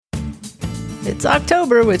It's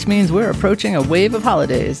October, which means we're approaching a wave of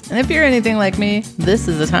holidays. And if you're anything like me, this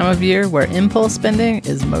is the time of year where impulse spending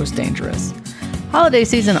is most dangerous. Holiday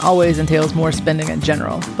season always entails more spending in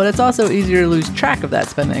general, but it's also easier to lose track of that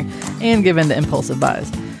spending and give in to impulsive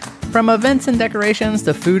buys. From events and decorations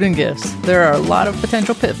to food and gifts, there are a lot of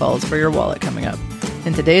potential pitfalls for your wallet coming up.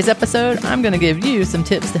 In today's episode, I'm going to give you some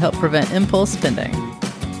tips to help prevent impulse spending.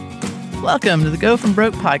 Welcome to the Go From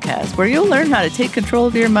Broke podcast, where you'll learn how to take control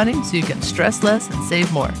of your money so you can stress less and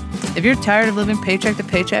save more. If you're tired of living paycheck to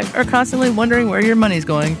paycheck or constantly wondering where your money's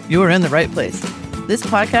going, you're in the right place. This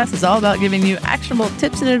podcast is all about giving you actionable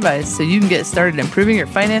tips and advice so you can get started improving your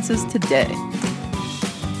finances today.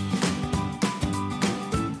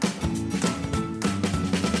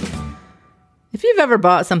 If you've ever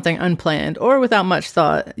bought something unplanned or without much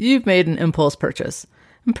thought, you've made an impulse purchase.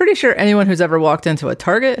 I'm pretty sure anyone who's ever walked into a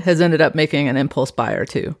Target has ended up making an impulse buy or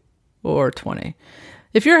two, or 20.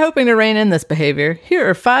 If you're hoping to rein in this behavior, here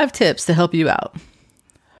are 5 tips to help you out.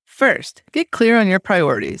 First, get clear on your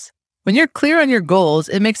priorities. When you're clear on your goals,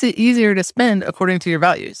 it makes it easier to spend according to your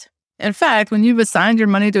values. In fact, when you've assigned your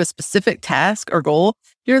money to a specific task or goal,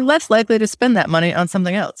 you're less likely to spend that money on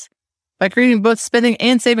something else. By creating both spending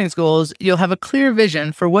and savings goals, you'll have a clear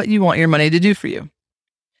vision for what you want your money to do for you.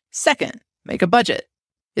 Second, make a budget.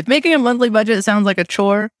 If making a monthly budget sounds like a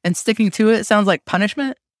chore and sticking to it sounds like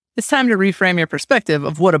punishment, it's time to reframe your perspective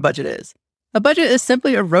of what a budget is. A budget is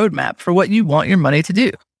simply a roadmap for what you want your money to do.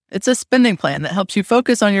 It's a spending plan that helps you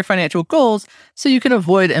focus on your financial goals so you can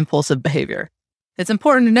avoid impulsive behavior. It's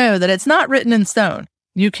important to know that it's not written in stone.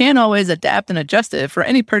 You can always adapt and adjust it for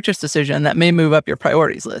any purchase decision that may move up your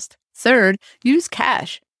priorities list. Third, use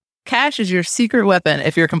cash. Cash is your secret weapon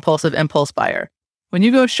if you're a compulsive impulse buyer. When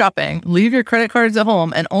you go shopping, leave your credit cards at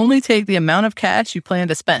home and only take the amount of cash you plan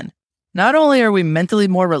to spend. Not only are we mentally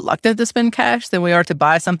more reluctant to spend cash than we are to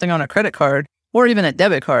buy something on a credit card or even a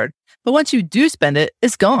debit card, but once you do spend it,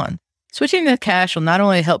 it's gone. Switching to cash will not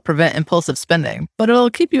only help prevent impulsive spending, but it'll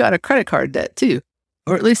keep you out of credit card debt too,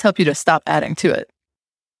 or at least help you to stop adding to it.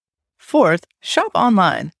 Fourth, shop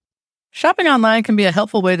online. Shopping online can be a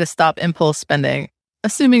helpful way to stop impulse spending,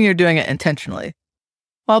 assuming you're doing it intentionally.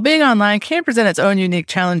 While being online can present its own unique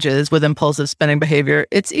challenges with impulsive spending behavior,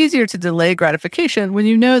 it's easier to delay gratification when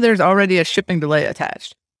you know there's already a shipping delay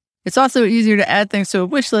attached. It's also easier to add things to a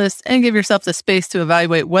wish list and give yourself the space to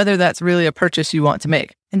evaluate whether that's really a purchase you want to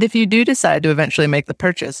make. And if you do decide to eventually make the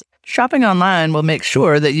purchase, shopping online will make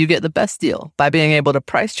sure that you get the best deal by being able to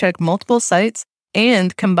price check multiple sites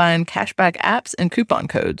and combine cashback apps and coupon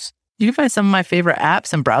codes. You can find some of my favorite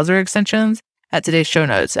apps and browser extensions at today's show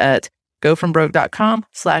notes at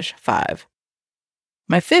gofrombroke.com/5.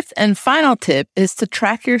 My fifth and final tip is to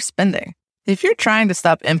track your spending. If you're trying to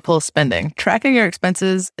stop impulse spending, tracking your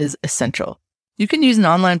expenses is essential. You can use an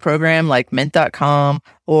online program like mint.com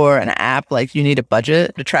or an app like You Need a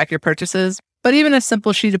Budget to track your purchases, but even a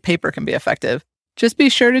simple sheet of paper can be effective. Just be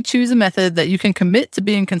sure to choose a method that you can commit to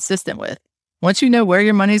being consistent with. Once you know where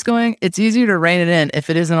your money's going, it's easier to rein it in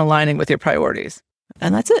if it isn't aligning with your priorities.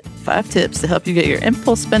 And that's it. 5 tips to help you get your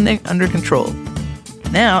impulse spending under control.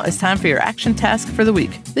 Now it's time for your action task for the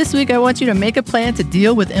week. This week, I want you to make a plan to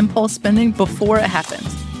deal with impulse spending before it happens.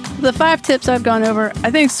 Of the 5 tips I've gone over, I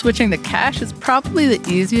think switching to cash is probably the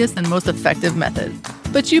easiest and most effective method.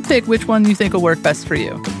 But you pick which one you think will work best for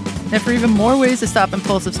you. And for even more ways to stop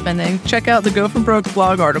impulsive spending, check out the Go From Broke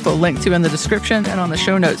blog article linked to in the description and on the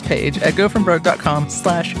show notes page at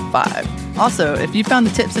gofrombroke.com/5. Also, if you found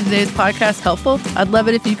the tips in today's podcast helpful, I'd love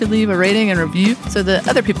it if you could leave a rating and review so that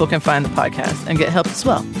other people can find the podcast and get help as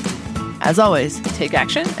well. As always, take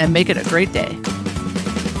action and make it a great day.